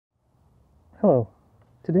Hello.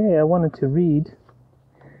 Today I wanted to read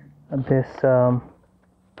this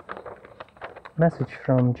message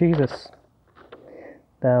from Jesus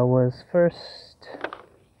that was first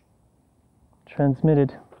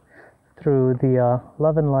transmitted through the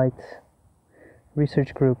Love and Light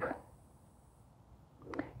Research Group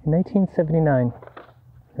in 1979,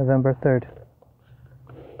 November 3rd.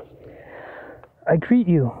 I greet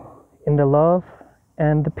you in the love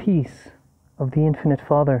and the peace of the Infinite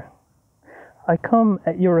Father. I come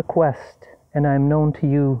at your request, and I am known to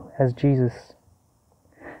you as Jesus.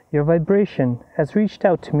 Your vibration has reached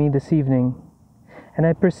out to me this evening, and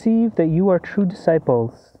I perceive that you are true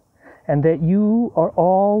disciples, and that you are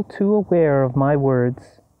all too aware of my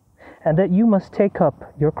words, and that you must take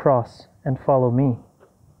up your cross and follow me.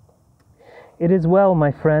 It is well,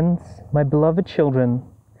 my friends, my beloved children,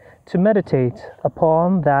 to meditate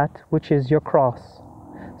upon that which is your cross,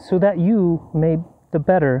 so that you may the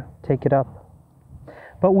better take it up.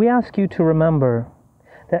 But we ask you to remember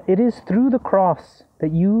that it is through the cross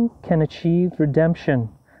that you can achieve redemption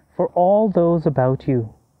for all those about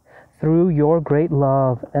you, through your great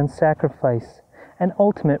love and sacrifice and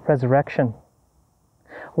ultimate resurrection.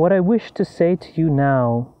 What I wish to say to you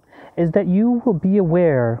now is that you will be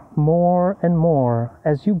aware more and more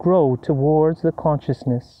as you grow towards the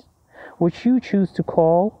consciousness, which you choose to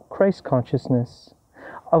call Christ consciousness,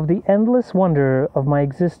 of the endless wonder of my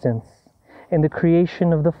existence in the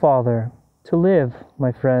creation of the Father, to live,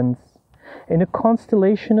 my friends, in a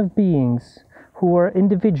constellation of beings who are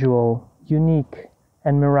individual, unique,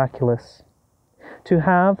 and miraculous, to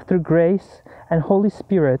have, through grace and Holy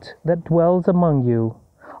Spirit that dwells among you,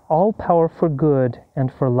 all power for good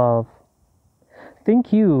and for love.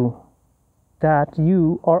 Think you that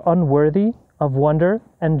you are unworthy of wonder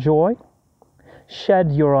and joy?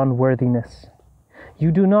 Shed your unworthiness.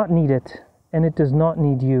 You do not need it, and it does not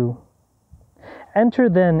need you. Enter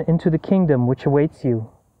then into the kingdom which awaits you,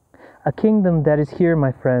 a kingdom that is here,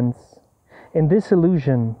 my friends, in this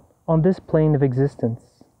illusion, on this plane of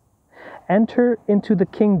existence. Enter into the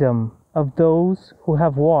kingdom of those who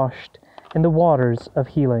have washed in the waters of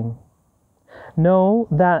healing. Know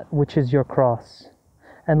that which is your cross,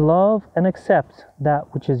 and love and accept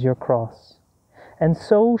that which is your cross, and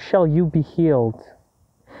so shall you be healed.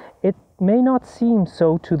 It may not seem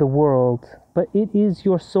so to the world, but it is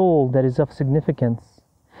your soul that is of significance.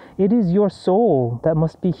 It is your soul that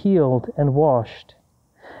must be healed and washed.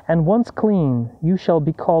 And once clean, you shall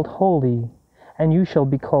be called holy, and you shall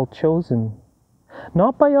be called chosen.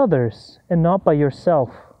 Not by others, and not by yourself,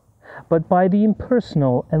 but by the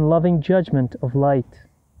impersonal and loving judgment of light.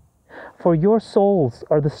 For your souls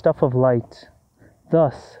are the stuff of light.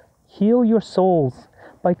 Thus, heal your souls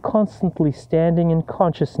by constantly standing in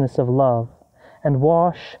consciousness of love, and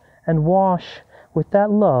wash with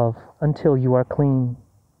that love until you are clean.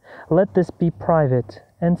 Let this be private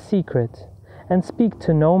and secret, and speak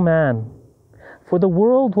to no man, for the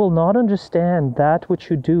world will not understand that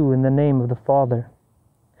which you do in the name of the Father.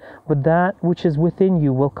 But that which is within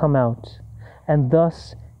you will come out, and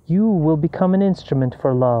thus you will become an instrument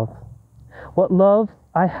for love. What love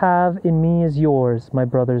I have in me is yours, my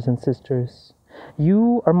brothers and sisters.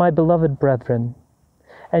 You are my beloved brethren,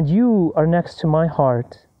 and you are next to my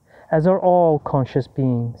heart, as are all conscious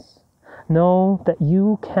beings. Know that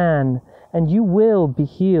you can and you will be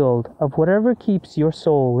healed of whatever keeps your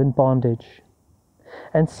soul in bondage.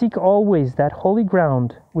 And seek always that holy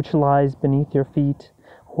ground which lies beneath your feet,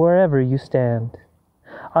 wherever you stand.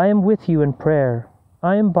 I am with you in prayer.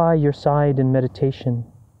 I am by your side in meditation.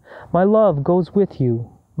 My love goes with you.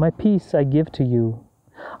 My peace I give to you.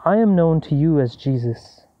 I am known to you as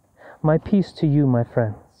Jesus. My peace to you, my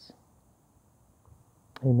friends.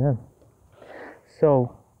 Amen.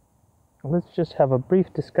 So, let's just have a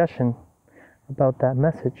brief discussion about that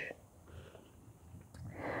message.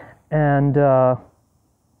 And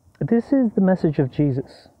this is the message of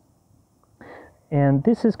Jesus. And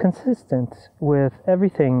this is consistent with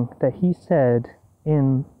everything that he said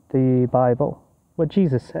in the Bible, what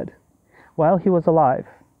Jesus said while he was alive,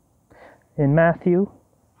 in Matthew,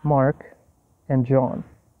 Mark, and John.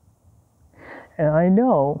 And I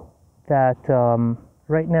know that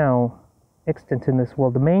right now, extant in this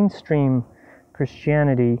world, the mainstream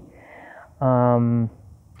Christianity,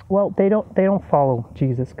 well, they don't follow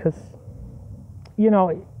Jesus because,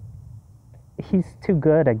 he's too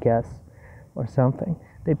good, I guess, or something.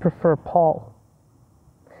 They prefer Paul.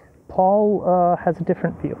 Paul has a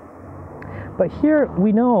different view. But here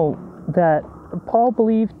we know that Paul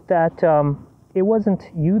believed that it wasn't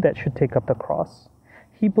you that should take up the cross.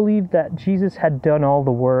 He believed that Jesus had done all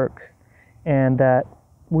the work and that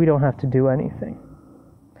we don't have to do anything.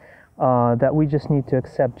 that we just need to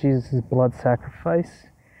accept Jesus' blood sacrifice,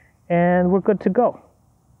 and we're good to go.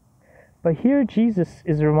 But here Jesus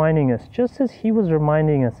is reminding us, just as he was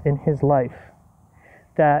reminding us in his life,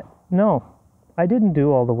 that no, I didn't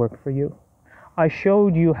do all the work for you. I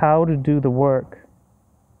showed you how to do the work.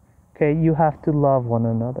 Okay, you have to love one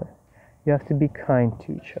another. You have to be kind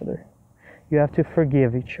to each other. You have to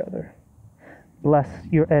forgive each other. Bless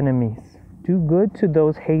your enemies. Do good to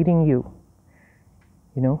those hating you.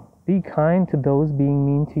 You know, be kind to those being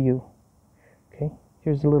mean to you. Okay,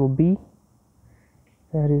 here's a little bee.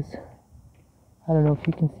 That is, I don't know if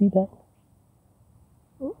you can see that.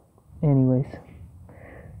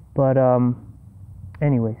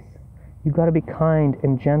 Anyways, you got to be kind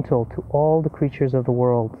and gentle to all the creatures of the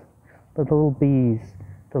world. The little bees,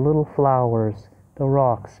 the little flowers, the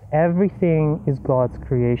rocks. Everything is God's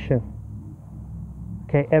creation.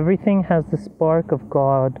 Okay, everything has the spark of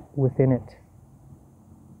God within it.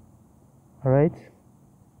 All right?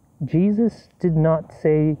 Jesus did not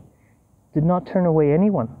turn away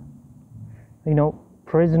anyone. You know,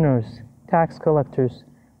 prisoners, tax collectors,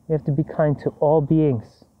 we have to be kind to all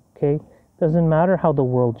beings. Okay? Doesn't matter how the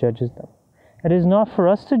world judges them. It is not for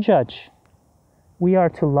us to judge. We are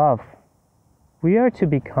to love. We are to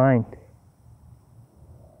be kind.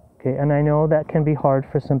 Okay, and I know that can be hard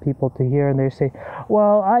for some people to hear, and they say,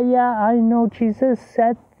 well, I know Jesus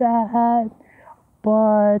said that,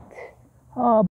 but